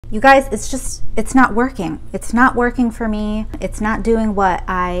You guys, it's not working. It's not working for me. It's not doing what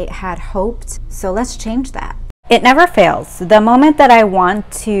I had hoped. So let's change that. It never fails. The moment that I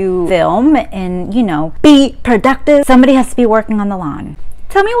want to film and, you know, be productive, somebody has to be working on the lawn.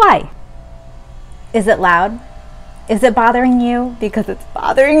 Tell me why. Is it loud? Is it bothering you? Because it's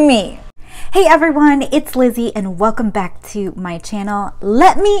bothering me. Hey everyone, it's Lizzie and welcome back to my channel.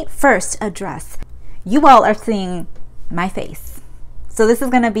 Let me first address, you all are seeing my face. So this is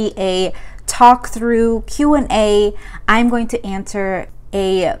going to be a talk through Q&A. I'm going to answer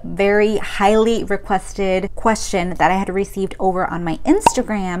a very highly requested question that I had received over on my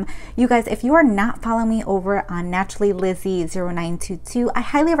Instagram. You guys, if you are not following me over on NaturallyLizzie0922, I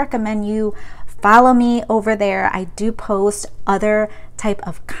highly recommend you follow me over there. I do post other type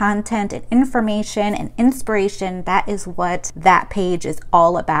of content and information and inspiration. That is what that page is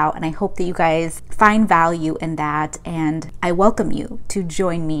all about, and I hope that you guys find value in that, and I welcome you to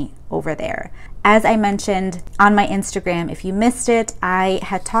join me over there. As I mentioned on my Instagram, if you missed it, I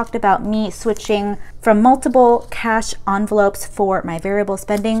had talked about me switching from multiple cash envelopes for my variable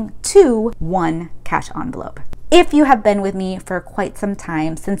spending to one cash envelope. If you have been with me for quite some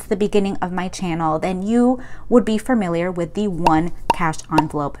time, since the beginning of my channel, then you would be familiar with the one cash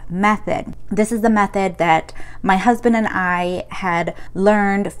envelope method. This is the method that my husband and I had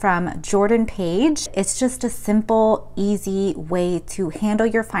learned from Jordan Page. It's just a simple, easy way to handle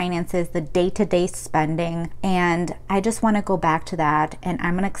your finances, the day-to-day spending, and I just want to go back to that, and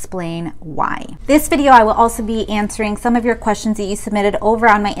I'm going to explain why. This video, I will also be answering some of your questions that you submitted over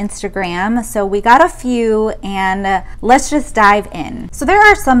on my Instagram. So we got a few, and let's just dive in. So there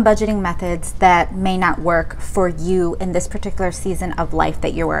are some budgeting methods that may not work for you in this particular season of life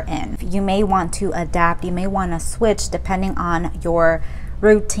that you are in. You may want to adapt, you may want to switch depending on your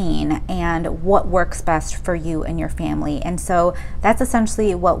routine and what works best for you and your family. And so that's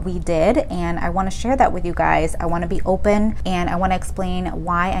essentially what we did, and I want to share that with you guys. I want to be open and I want to explain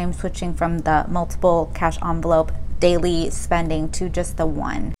why I'm switching from the multiple cash envelope daily spending to just the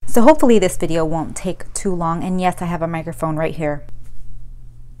one. So hopefully this video won't take too long, and yes, I have a microphone right here.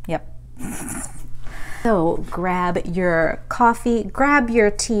 Yep. So grab your coffee, grab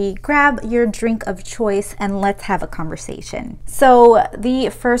your tea, grab your drink of choice, and let's have a conversation. So the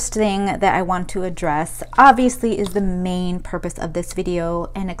first thing that I want to address obviously is the main purpose of this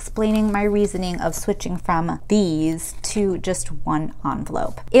video, and explaining my reasoning of switching from these to just one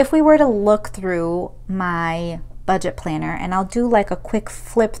envelope. If we were to look through my budget planner, and I'll do like a quick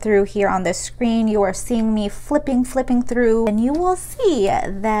flip through here on the screen. You are seeing me flipping through, and you will see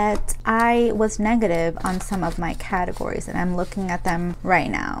that I was negative on some of my categories, and I'm looking at them right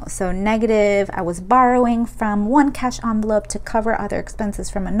now. So negative, I was borrowing from one cash envelope to cover other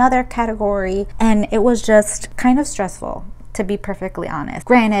expenses from another category, and it was just kind of stressful, to be perfectly honest.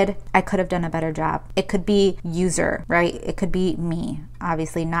 Granted, I could have done a better job. It could be user, right? It could be me,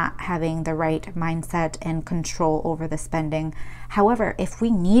 obviously not having the right mindset and control over the spending. However, if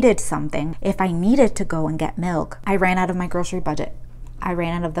we needed something, if I needed to go and get milk, I ran out of my grocery budget. I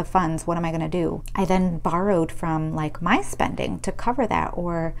ran out of the funds. What am I gonna do? I then borrowed from like my spending to cover that,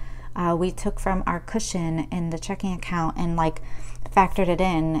 or we took from our cushion in the checking account and like factored it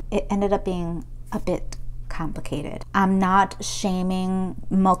in. It ended up being a bit complicated. I'm not shaming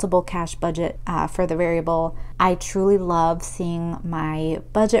multiple cash budget for the variable. I truly love seeing my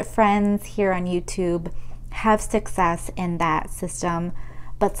budget friends here on YouTube have success in that system,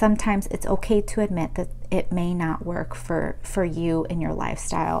 but sometimes it's okay to admit that it may not work for you in your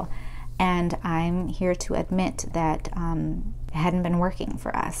lifestyle. And I'm here to admit that it hadn't been working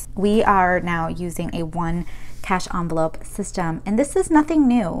for us. We are now using a one cash envelope system, and this is nothing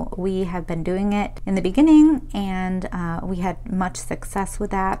new. We have been doing it in the beginning, and we had much success with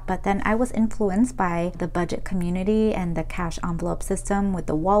that, but then I was influenced by the budget community and the cash envelope system with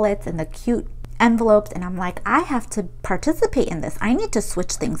the wallets and the cute envelopes, and I'm like, I have to participate in this. I need to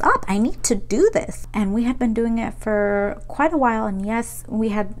switch things up. I need to do this. And we had been doing it for quite a while, and yes, we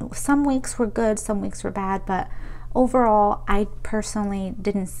had some weeks were good, some weeks were bad, but overall, I personally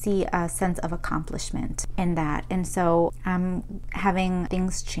didn't see a sense of accomplishment in that. And so I'm having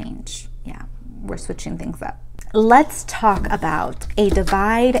things change. Yeah, we're switching things up. Let's talk about a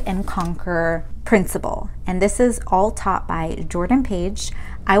divide and conquer principle. And this is all taught by Jordan Page.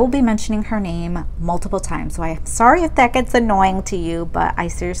 I will be mentioning her name multiple times, so I'm sorry if that gets annoying to you, but I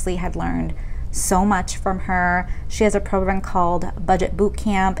seriously had learned so much from her. She has a program called Budget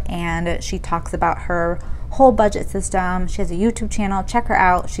Bootcamp, and she talks about her whole budget system. She has a YouTube channel. Check her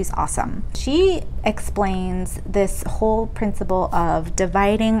out. She's awesome. She explains this whole principle of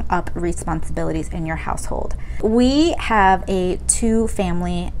dividing up responsibilities in your household. We have a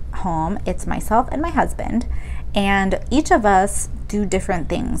two-family home, it's myself and my husband, and each of us do different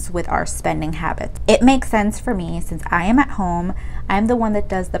things with our spending habits. It makes sense for me since I am at home. I'm the one that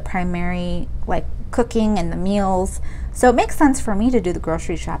does the primary like cooking and the meals. So it makes sense for me to do the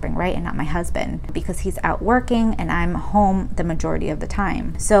grocery shopping, right? And not my husband, because he's out working and I'm home the majority of the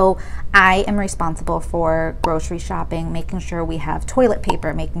time. So I am responsible for grocery shopping, making sure we have toilet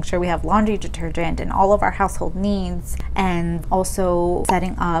paper, making sure we have laundry detergent and all of our household needs, and also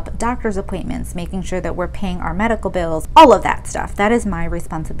setting up doctor's appointments, making sure that we're paying our medical bills, all of that stuff. That is my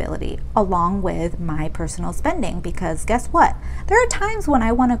responsibility, along with my personal spending, because guess what? There are times when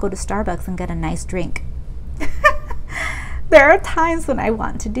I want to go to Starbucks and get a nice drink. There are times when I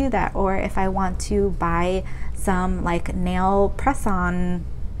want to do that, or if I want to buy some like nail press-on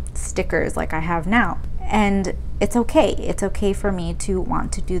stickers like I have now. And it's okay. It's okay for me to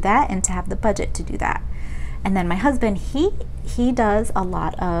want to do that and to have the budget to do that. And then my husband, he does a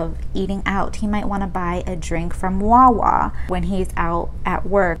lot of eating out. He might want to buy a drink from Wawa when he's out at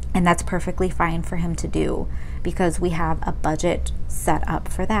work, and that's perfectly fine for him to do because we have a budget set up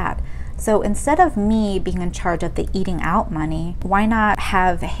for that. So instead of me being in charge of the eating out money, why not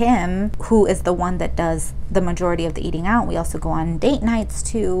have him, who is the one that does the majority of the eating out? We also go on date nights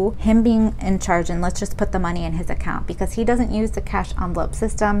too. Him being in charge, and let's just put the money in his account because he doesn't use the cash envelope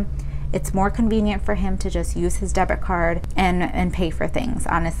system. It's more convenient for him to just use his debit card and pay for things.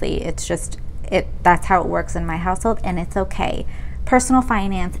 Honestly, it's just, that's how it works in my household, and it's okay. Personal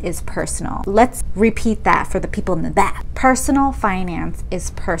finance is personal. Let's repeat that for the people in the back. Personal finance is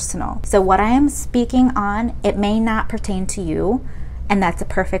personal. So what I am speaking on, it may not pertain to you, and that's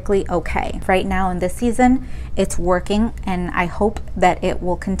perfectly okay. Right now in this season, it's working, and I hope that it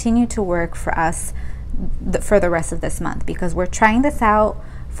will continue to work for us for the rest of this month, because we're trying this out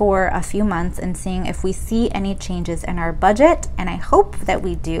for a few months and seeing if we see any changes in our budget, and I hope that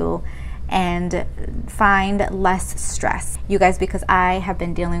we do, and find less stress. You guys, because I have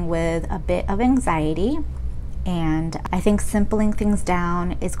been dealing with a bit of anxiety, and I think simpling things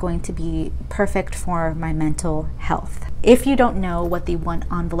down is going to be perfect for my mental health. If you don't know what the one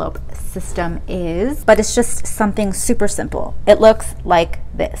envelope system is, but it's just something super simple. It looks like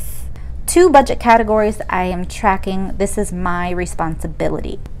this. 2 budget categories I am tracking. This is my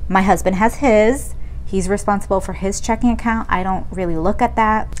responsibility. My husband has his. He's responsible for his checking account. I don't really look at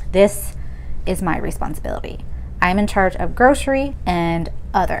that. This is my responsibility. I'm in charge of grocery and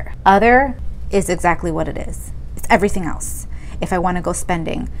other. Other is exactly what it is. It's everything else. If I want to go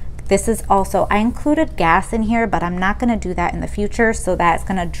spending, this is also, I included gas in here, but I'm not going to do that in the future, so that's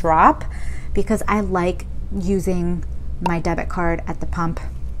going to drop because I like using my debit card at the pump.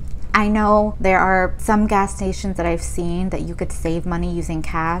 I know there are some gas stations that I've seen that you could save money using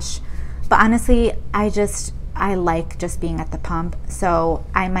cash, but honestly, I like just being at the pump. So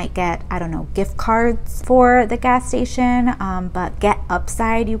I might get, I don't know, gift cards for the gas station, but Get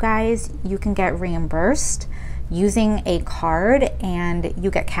Upside, you guys, you can get reimbursed using a card and you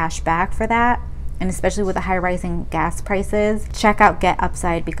get cash back for that. And especially with the high rising gas prices, check out Get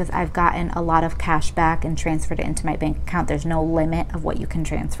Upside because I've gotten a lot of cash back and transferred it into my bank account. There's no limit of what you can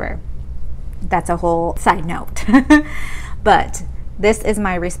transfer. That's a whole side note. But this is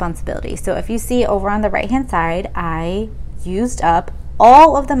my responsibility. So if you see over on the right hand side, I used up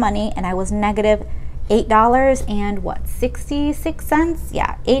all of the money and I was negative $8 and what, 66 cents?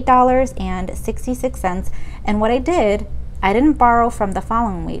 Yeah, $8.66. And what I did, I didn't borrow from the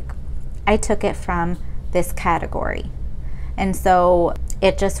following week. I took it from this category. And so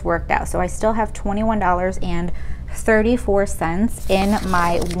it just worked out. So I still have $21.34 in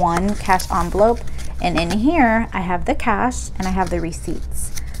my one cash envelope. And in here, I have the cash and I have the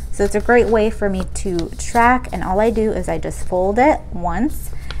receipts. So it's a great way for me to track. And all I do is I just fold it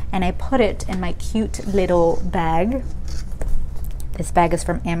once and I put it in my cute little bag. This bag is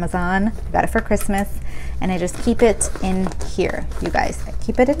from Amazon. I got it for Christmas. And I just keep it in here, you guys. I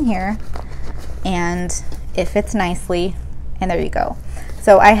keep it in here and it fits nicely. And there you go.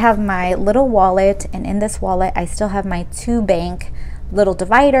 So I have my little wallet, and in this wallet, I still have my 2-bank little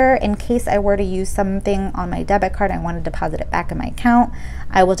divider in case I were to use something on my debit card. I want to deposit it back in my account.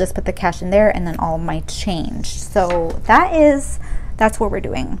 I will just put the cash in there and then all my change. So that's what we're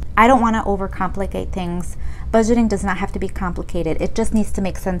doing. I don't want to overcomplicate things. Budgeting does not have to be complicated. It just needs to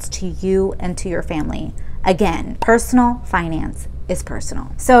make sense to you and to your family. Again, personal finance is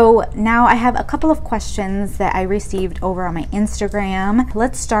personal. So now I have a couple of questions that I received over on my Instagram.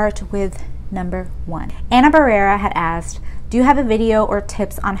 Let's start with number 1. Anna Barrera had asked, do you have a video or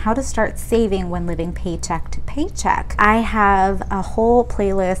tips on how to start saving when living paycheck to paycheck? I have a whole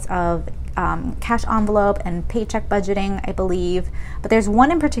playlist of cash envelope and paycheck budgeting, I believe. But there's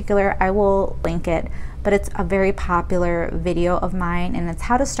one in particular, I will link it, but it's a very popular video of mine, and it's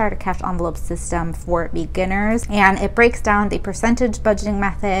how to start a cash envelope system for beginners. And it breaks down the percentage budgeting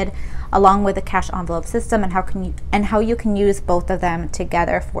method along with the cash envelope system and how you can use both of them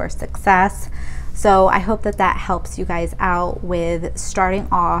together for success. So I hope that that helps you guys out with starting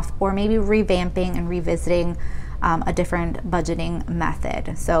off or maybe revamping and revisiting a different budgeting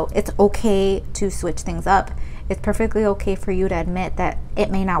method. So it's okay to switch things up. It's perfectly okay for you to admit that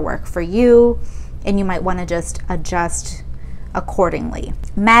it may not work for you and you might want to just adjust accordingly.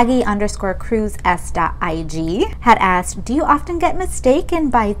 Maggie_Cruz S.IG had asked, do you often get mistaken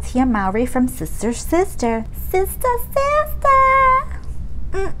by Tia Mowry from Sister Sister? Sister Sister!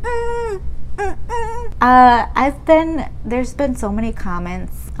 There's been so many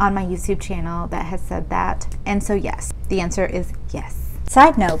comments on my YouTube channel that has said that, and so yes, the answer is yes.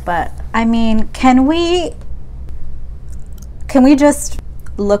 Side note, but I mean, can we just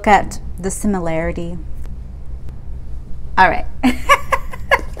look at the similarity? All right.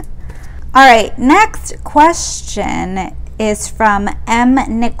 All right, next question is from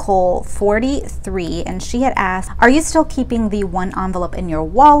Nicole43, and she had asked, are you still keeping the one envelope in your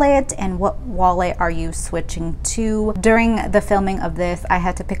wallet, and what wallet are you switching to? During the filming of this, I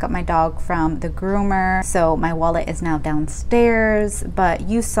had to pick up my dog from the groomer, so my wallet is now downstairs, but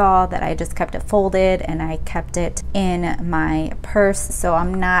you saw that I just kept it folded and I kept it in my purse, so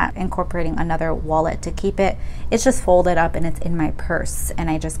I'm not incorporating another wallet to keep it. It's just folded up and it's in my purse, and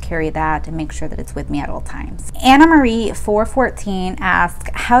I just carry that and make sure that it's with me at all times. Anna Marie 414 asked,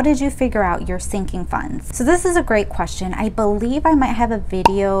 how did you figure out your sinking funds? So this is a great question. I believe I might have a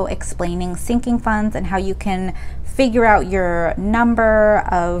video explaining sinking funds and how you can figure out your number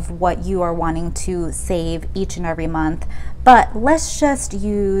of what you are wanting to save each and every month. But let's just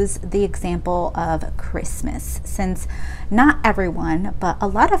use the example of Christmas, since not everyone, but a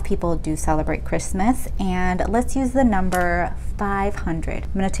lot of people do celebrate Christmas. And let's use the number 500.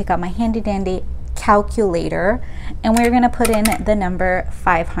 I'm going to take out my handy dandy calculator and we're going to put in the number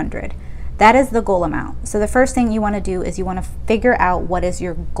 500. That is the goal amount. So the first thing you want to do is you want to figure out what is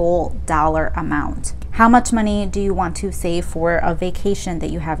your goal dollar amount. How much money do you want to save for a vacation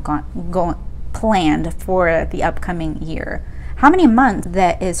that you have planned for the upcoming year? How many months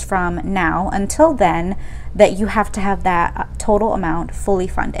that is from now until then that you have to have that total amount fully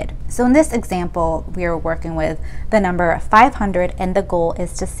funded. So in this example, we are working with the number 500 and the goal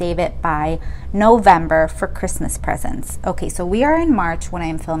is to save it by November for Christmas presents. Okay, so we are in March when I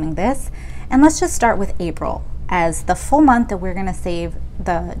am filming this, and let's just start with April as the full month that we're gonna save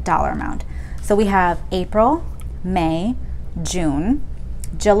the dollar amount. So we have April, May, June,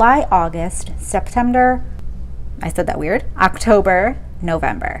 July, August, September, I said that weird, October,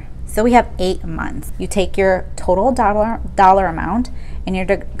 November. So we have 8 months. You take your total dollar amount and you're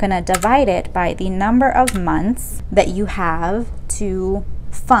gonna divide it by the number of months that you have to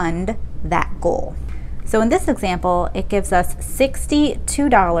fund that goal. So in this example, it gives us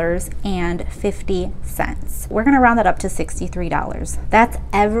 $62.50. We're gonna round that up to $63. That's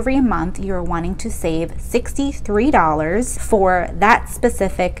every month you're wanting to save $63 for that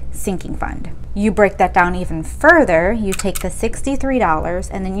specific sinking fund. You break that down even further, you take the $63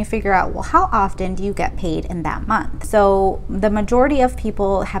 and then you figure out, well, how often do you get paid in that month? So the majority of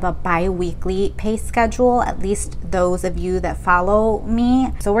people have a bi-weekly pay schedule, at least those of you that follow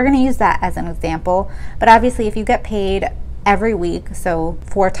me. So we're gonna use that as an example. But obviously if you get paid every week, so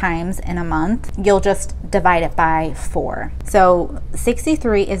 4 times in a month, you'll just divide it by 4. So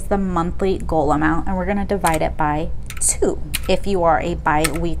 63 is the monthly goal amount, and we're gonna divide it by 2 if you are a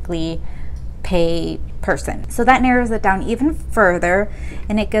bi-weekly pay person. So that narrows it down even further,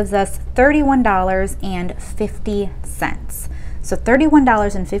 and it gives us $31.50. So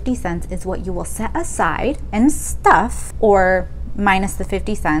 $31.50 is what you will set aside and stuff, or minus the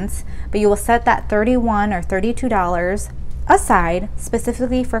 50 cents, but you will set that $31 or $32 aside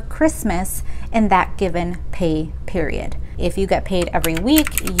specifically for Christmas in that given pay period. If you get paid every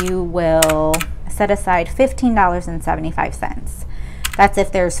week, you will set aside $15.75. That's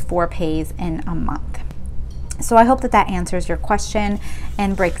if there's 4 pays in a month. So I hope that that answers your question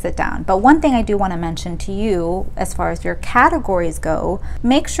and breaks it down. But one thing I do want to mention to you as far as your categories go,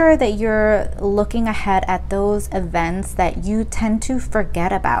 make sure that you're looking ahead at those events that you tend to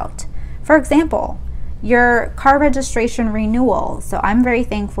forget about. For example, your car registration renewal. So I'm very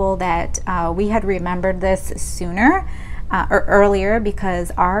thankful that we had remembered this sooner or earlier,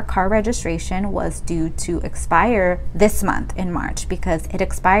 because our car registration was due to expire this month in March, because it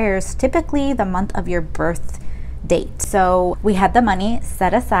expires typically the month of your birth date. So we had the money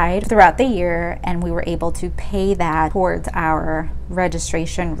set aside throughout the year, and we were able to pay that towards our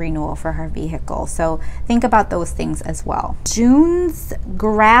registration renewal for her vehicle. So think about those things as well. June's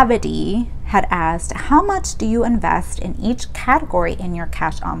Gravity had asked, how much do you invest in each category in your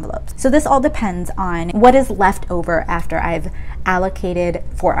cash envelopes? So this all depends on what is left over after I've allocated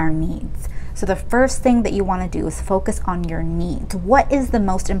for our needs. So the first thing that you want to do is focus on your needs. What is the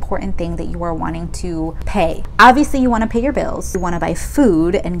most important thing that you are wanting to pay? Obviously, you want to pay your bills. You want to buy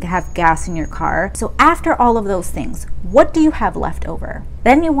food and have gas in your car. So after all of those things, what do you have left over?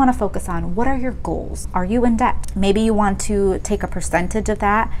 Then you want to focus on, what are your goals? Are you in debt? Maybe you want to take a percentage of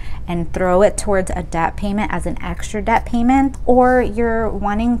that and throw it towards a debt payment as an extra debt payment, or you're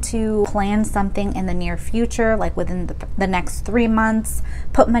wanting to plan something in the near future, like within the next 3 months,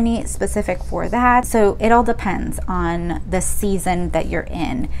 put money specific for that. So it all depends on the season that you're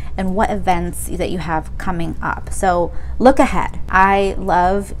in and what events that you have coming up. So look ahead. I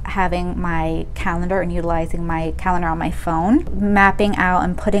love having my calendar and utilizing my calendar on my phone, mapping out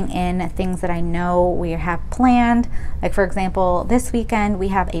and putting in things that I know we have planned. Like for example, this weekend we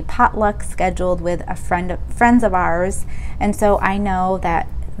have a potluck scheduled with friends of ours, and so I know that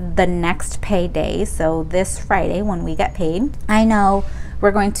the next payday, so this Friday when we get paid, I know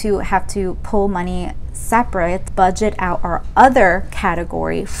we're going to have to pull money separate, budget out our other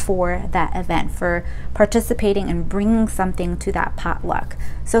category for that event, for participating and bringing something to that potluck.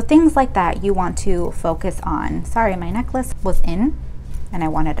 So things like that you want to focus on. Sorry, my necklace was in and I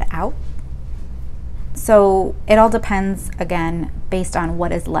wanted it out. So it all depends, again, based on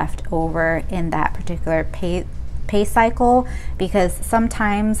what is left over in that particular pay cycle, because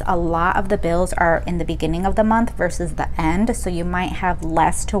sometimes a lot of the bills are in the beginning of the month versus the end, so you might have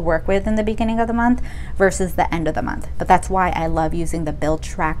less to work with in the beginning of the month versus the end of the month. But that's why I love using the bill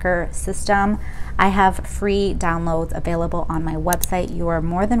tracker system. I have free downloads available on my website. You are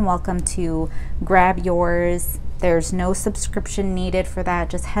more than welcome to grab yours. There's no subscription needed for that.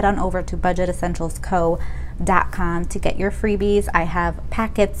 Just head on over to budgetessentialsco.com to get your freebies. I have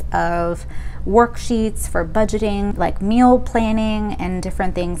packets of worksheets for budgeting, like meal planning and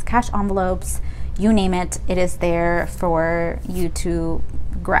different things, cash envelopes, you name it, it is there for you to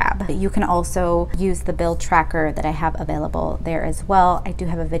grab. You can also use the bill tracker that I have available there as well. I do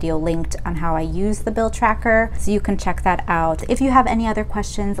have a video linked on how I use the bill tracker, so you can check that out. If you have any other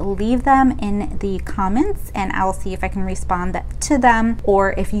questions, leave them in the comments and I'll see if I can respond to them,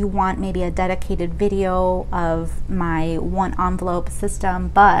 or if you want maybe a dedicated video of my one envelope system.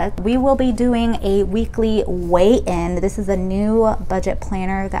 But we will be doing a weekly weigh-in. This is a new budget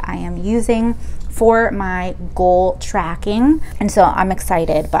planner that I am using for my goal tracking, and so I'm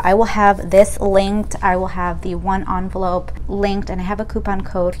excited. But I will have this linked, I will have the one envelope linked, and I have a coupon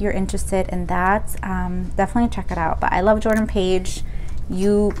code if you're interested in that. Definitely check it out. But I love Jordan Page.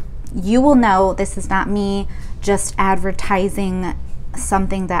 You will know this is not me just advertising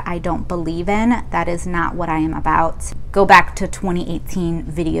something that I don't believe in. That is not what I am about. Go back to 2018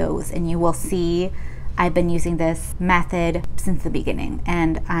 videos and you will see I've been using this method since the beginning,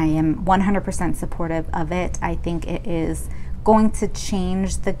 and I am 100% supportive of it. I think it is going to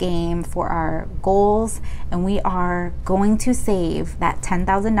change the game for our goals, and we are going to save that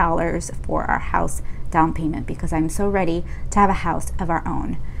 $10,000 for our house down payment, because I'm so ready to have a house of our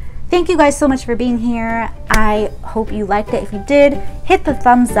own. Thank you guys so much for being here. I hope you liked it. If you did, hit the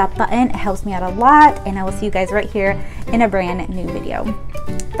thumbs up button. It helps me out a lot, and I will see you guys right here in a brand new video.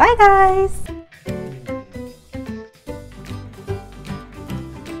 Bye guys.